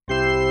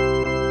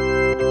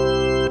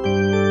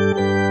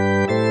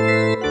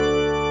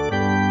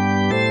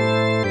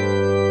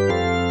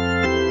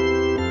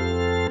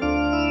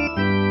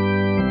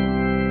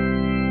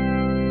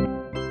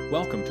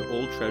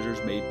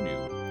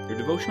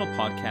devotional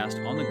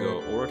podcast on the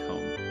go or at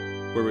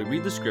home, where we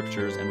read the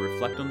scriptures and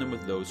reflect on them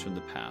with those from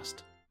the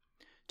past.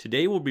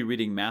 Today we'll be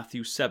reading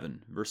Matthew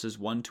 7, verses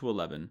 1 to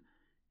 11,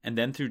 and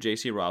then through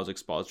J.C. Ryle's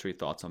expository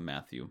thoughts on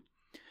Matthew.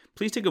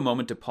 Please take a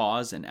moment to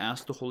pause and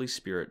ask the Holy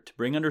Spirit to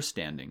bring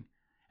understanding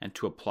and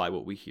to apply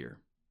what we hear.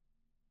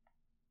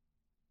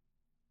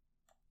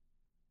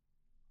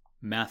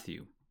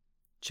 Matthew,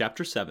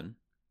 chapter 7,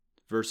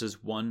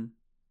 verses 1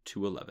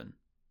 to 11.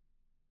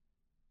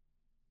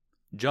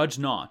 Judge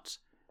not,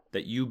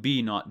 that you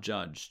be not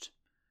judged.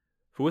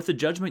 For with the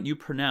judgment you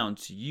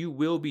pronounce, you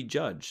will be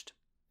judged,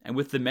 and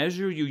with the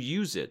measure you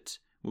use it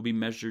will be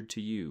measured to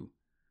you.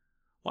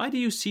 Why do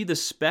you see the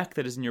speck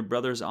that is in your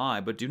brother's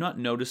eye, but do not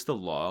notice the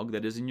log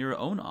that is in your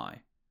own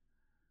eye?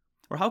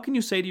 Or how can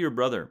you say to your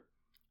brother,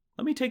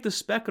 let me take the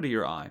speck out of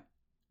your eye,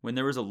 when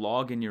there is a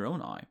log in your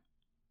own eye?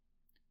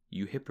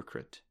 You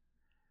hypocrite!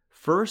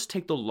 First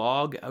take the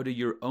log out of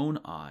your own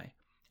eye,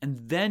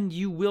 and then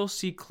you will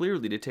see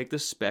clearly to take the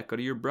speck out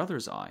of your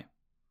brother's eye.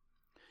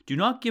 Do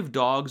not give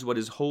dogs what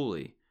is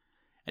holy,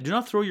 and do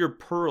not throw your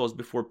pearls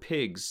before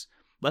pigs,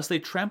 lest they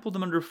trample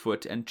them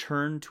underfoot and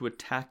turn to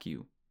attack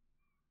you.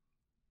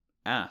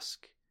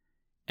 Ask,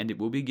 and it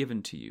will be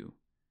given to you.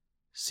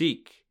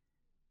 Seek,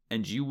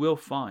 and you will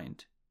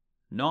find.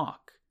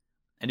 Knock,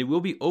 and it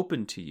will be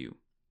opened to you.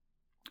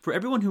 For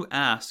everyone who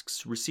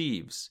asks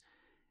receives,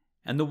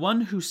 and the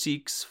one who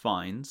seeks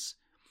finds,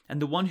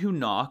 and the one who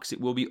knocks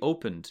it will be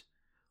opened.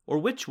 Or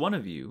which one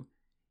of you,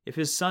 if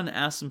his son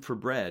asks him for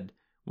bread,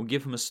 will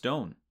give him a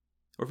stone?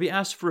 Or if he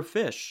asks for a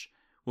fish,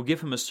 will give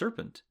him a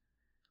serpent?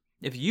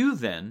 If you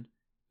then,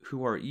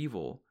 who are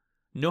evil,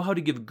 know how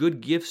to give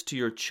good gifts to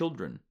your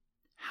children,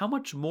 how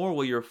much more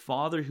will your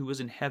Father who is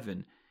in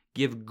heaven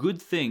give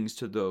good things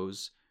to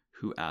those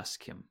who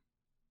ask him?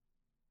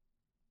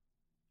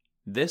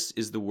 This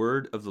is the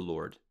word of the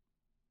Lord.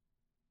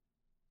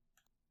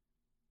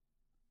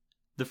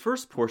 The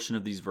first portion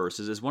of these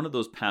verses is one of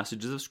those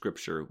passages of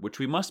Scripture which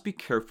we must be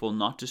careful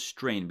not to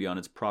strain beyond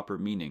its proper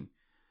meaning.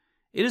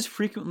 It is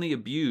frequently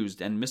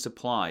abused and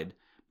misapplied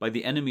by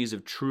the enemies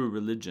of true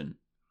religion.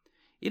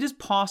 It is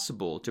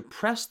possible to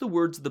press the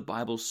words of the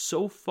Bible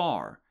so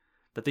far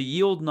that they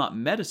yield not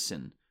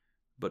medicine,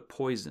 but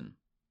poison.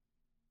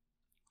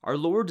 Our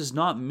Lord does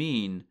not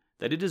mean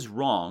that it is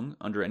wrong,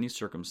 under any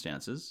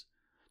circumstances,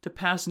 to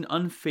pass an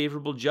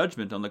unfavorable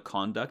judgment on the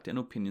conduct and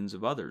opinions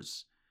of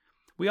others.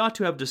 We ought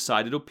to have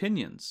decided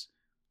opinions.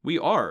 We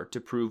are to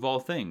prove all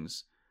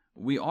things.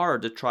 We are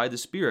to try the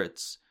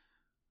spirits.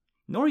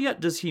 Nor yet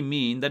does he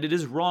mean that it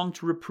is wrong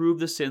to reprove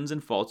the sins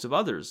and faults of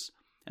others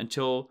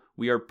until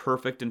we are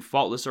perfect and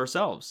faultless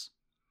ourselves.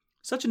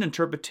 Such an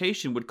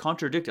interpretation would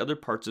contradict other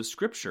parts of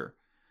Scripture.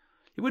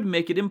 It would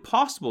make it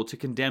impossible to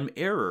condemn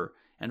error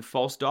and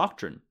false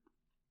doctrine.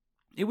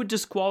 It would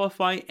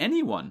disqualify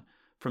anyone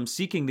from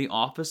seeking the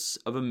office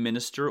of a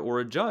minister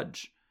or a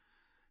judge.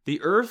 The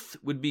earth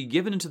would be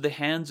given into the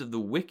hands of the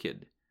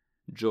wicked,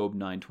 Job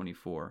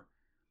 9:24.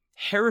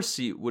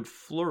 Heresy would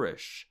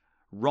flourish.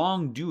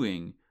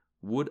 Wrongdoing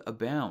would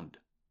abound.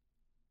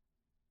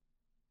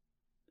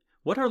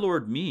 What our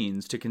Lord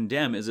means to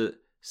condemn is a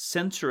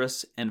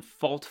censorious and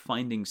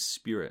fault-finding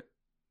spirit,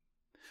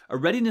 a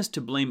readiness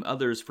to blame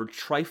others for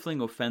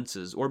trifling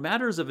offenses or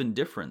matters of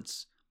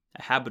indifference,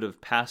 a habit of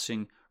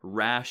passing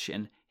rash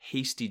and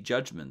hasty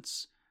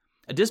judgments,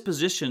 a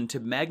disposition to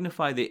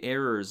magnify the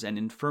errors and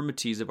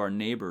infirmities of our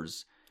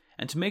neighbors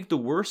and to make the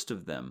worst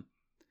of them.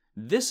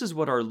 This is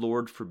what our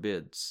Lord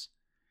forbids.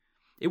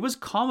 It was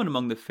common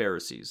among the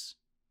Pharisees.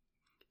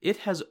 It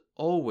has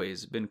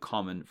always been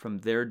common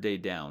from their day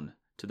down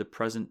to the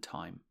present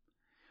time.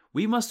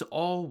 We must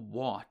all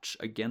watch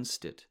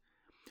against it.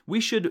 We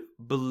should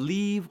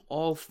believe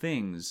all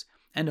things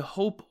and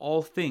hope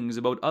all things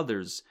about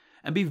others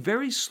and be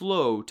very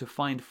slow to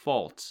find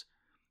fault.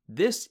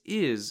 This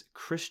is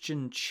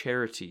Christian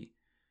charity,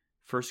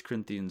 1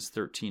 Corinthians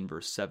 13,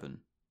 verse 7.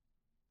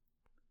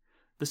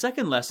 The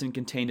second lesson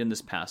contained in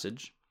this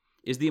passage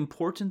is the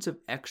importance of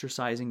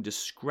exercising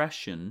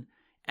discretion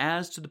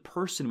as to the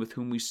person with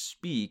whom we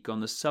speak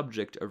on the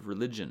subject of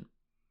religion.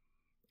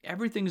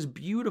 Everything is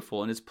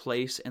beautiful in its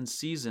place and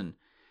season.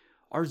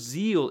 Our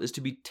zeal is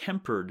to be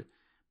tempered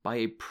by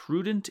a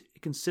prudent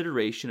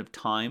consideration of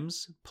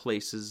times,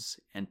 places,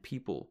 and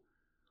people.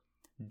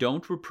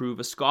 Don't reprove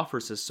a scoffer,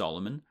 says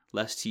Solomon,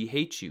 lest he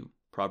hate you,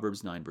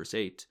 Proverbs 9, verse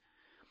 8.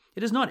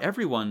 It is not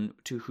everyone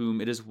to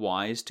whom it is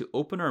wise to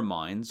open our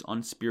minds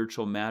on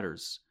spiritual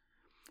matters.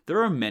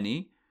 There are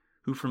many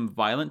who, from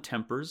violent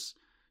tempers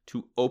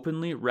to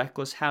openly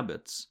reckless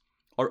habits,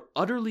 are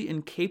utterly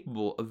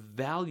incapable of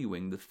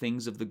valuing the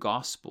things of the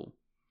gospel.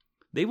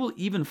 They will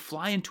even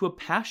fly into a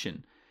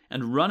passion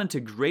and run into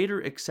greater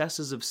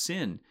excesses of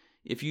sin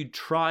if you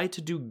try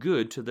to do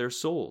good to their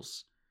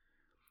souls.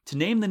 To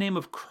name the name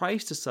of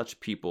Christ to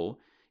such people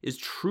is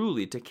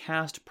truly to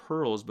cast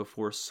pearls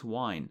before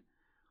swine.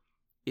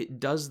 It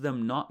does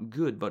them not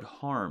good but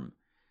harm.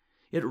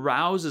 It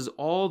rouses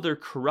all their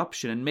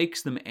corruption and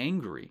makes them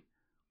angry.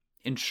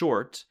 In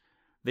short,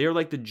 they are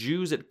like the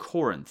Jews at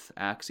Corinth,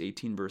 Acts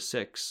 18 verse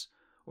 6,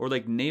 or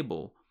like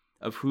Nabal,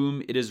 of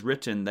whom it is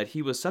written that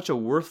he was such a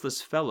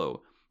worthless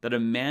fellow that a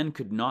man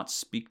could not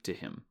speak to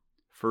him.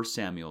 1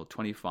 Samuel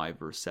 25,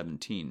 verse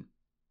 17.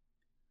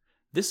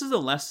 This is a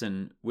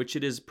lesson which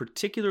it is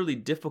particularly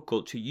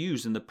difficult to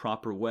use in the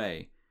proper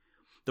way.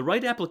 The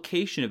right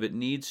application of it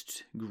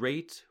needs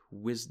great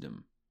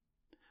wisdom.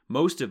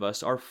 Most of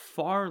us are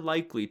far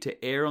likely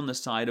to err on the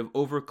side of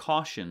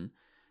overcaution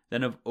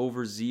than of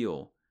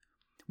overzeal.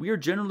 We are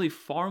generally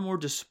far more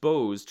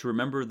disposed to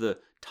remember the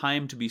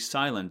time to be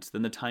silent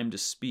than the time to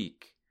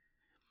speak.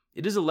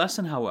 It is a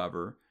lesson,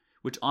 however,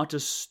 which ought to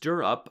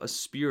stir up a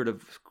spirit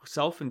of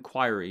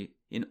self-inquiry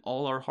in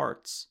all our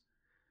hearts.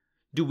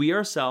 Do we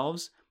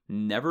ourselves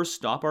never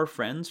stop our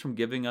friends from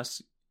giving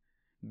us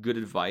good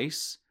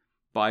advice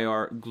by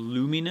our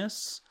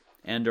gloominess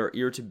and our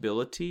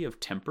irritability of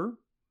temper?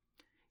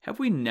 Have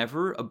we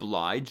never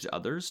obliged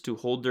others to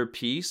hold their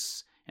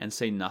peace and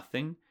say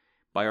nothing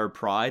by our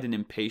pride and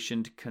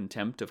impatient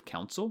contempt of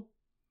counsel?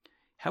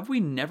 Have we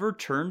never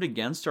turned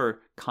against our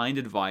kind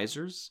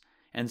advisers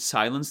and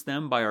silenced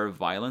them by our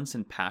violence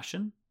and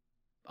passion?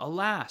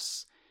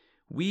 Alas,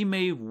 we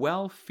may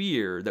well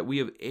fear that we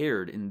have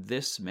erred in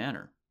this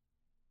manner.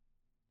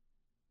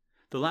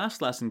 The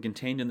last lesson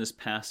contained in this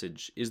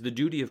passage is the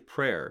duty of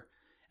prayer,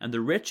 and the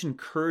rich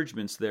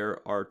encouragements there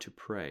are to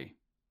pray.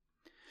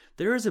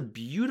 There is a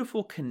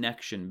beautiful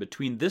connection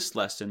between this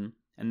lesson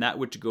and that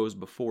which goes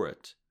before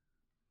it.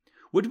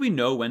 Would we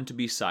know when to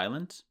be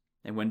silent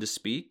and when to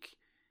speak,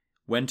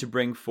 when to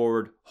bring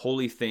forward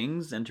holy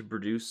things and to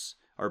produce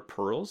our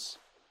pearls?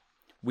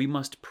 We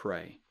must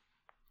pray.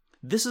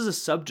 This is a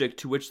subject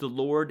to which the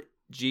Lord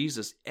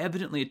Jesus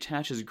evidently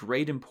attaches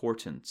great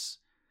importance.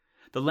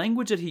 The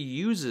language that he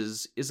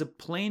uses is a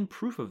plain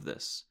proof of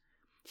this.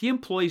 He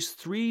employs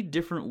 3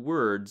 different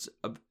words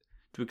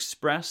to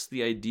express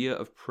the idea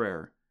of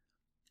prayer: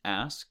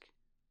 ask,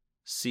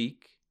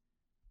 seek,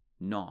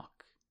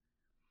 knock.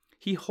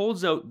 He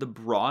holds out the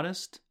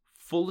broadest,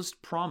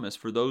 fullest promise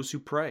for those who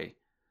pray.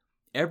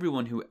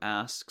 Everyone who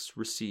asks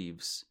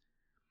receives.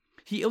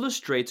 He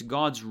illustrates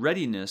God's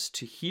readiness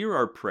to hear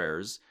our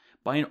prayers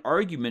by an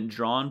argument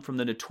drawn from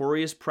the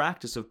notorious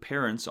practice of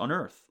parents on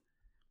earth.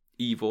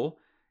 Evil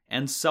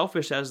and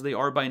selfish as they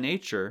are by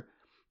nature,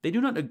 they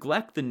do not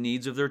neglect the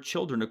needs of their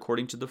children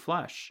according to the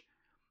flesh.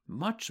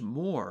 Much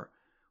more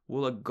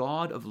will a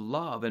God of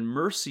love and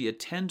mercy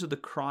attend to the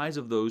cries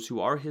of those who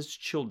are his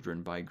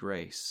children by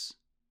grace.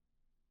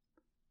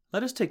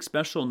 Let us take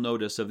special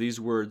notice of these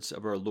words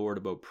of our Lord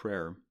about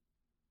prayer.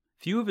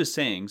 Few of his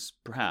sayings,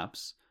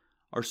 perhaps,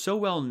 are so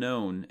well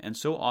known and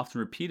so often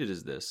repeated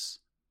as this.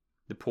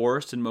 The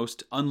poorest and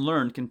most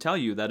unlearned can tell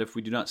you that if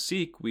we do not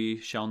seek, we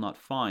shall not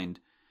find.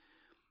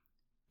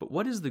 But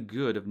what is the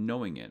good of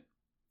knowing it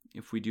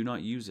if we do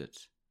not use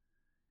it?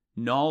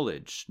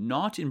 Knowledge,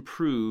 not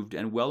improved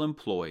and well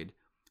employed,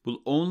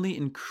 will only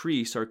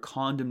increase our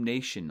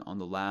condemnation on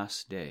the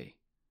last day.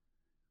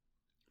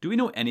 Do we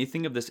know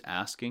anything of this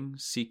asking,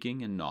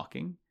 seeking, and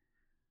knocking?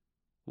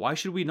 Why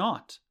should we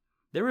not?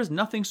 There is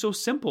nothing so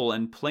simple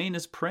and plain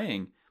as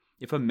praying,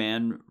 if a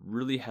man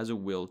really has a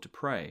will to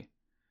pray.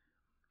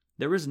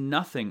 There is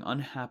nothing,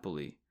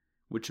 unhappily,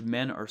 which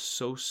men are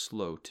so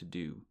slow to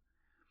do.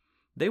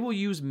 They will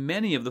use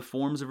many of the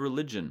forms of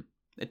religion,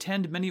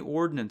 attend many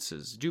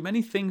ordinances, do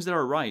many things that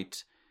are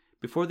right,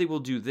 before they will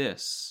do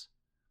this.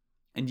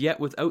 And yet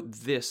without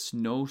this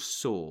no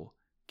soul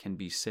can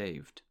be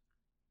saved.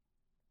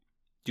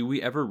 Do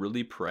we ever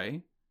really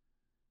pray?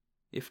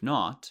 If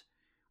not,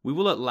 we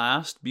will at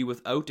last be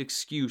without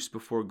excuse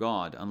before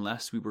God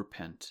unless we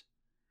repent.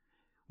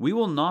 We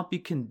will not be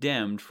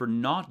condemned for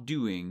not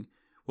doing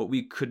what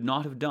we could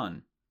not have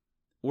done,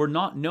 or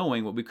not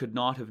knowing what we could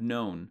not have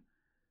known.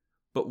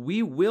 But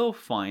we will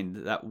find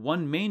that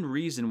one main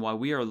reason why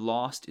we are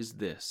lost is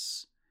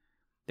this,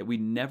 that we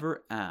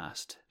never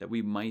asked that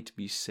we might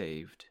be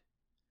saved.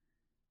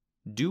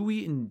 Do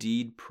we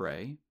indeed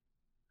pray?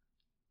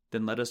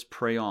 Then let us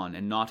pray on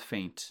and not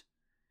faint.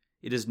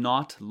 It is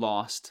not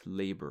lost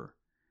labor.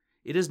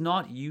 It is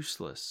not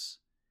useless.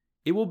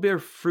 It will bear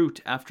fruit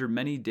after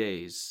many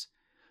days.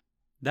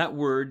 That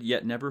word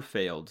yet never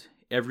failed.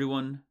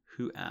 Everyone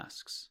who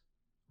asks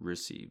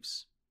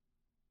receives.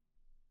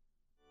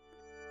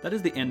 That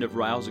is the end of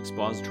Ryle's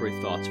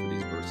expository thoughts for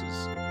these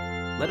verses.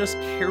 Let us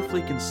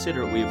carefully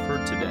consider what we have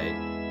heard today,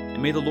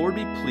 and may the Lord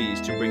be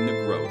pleased to bring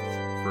the growth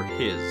for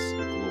his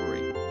glory.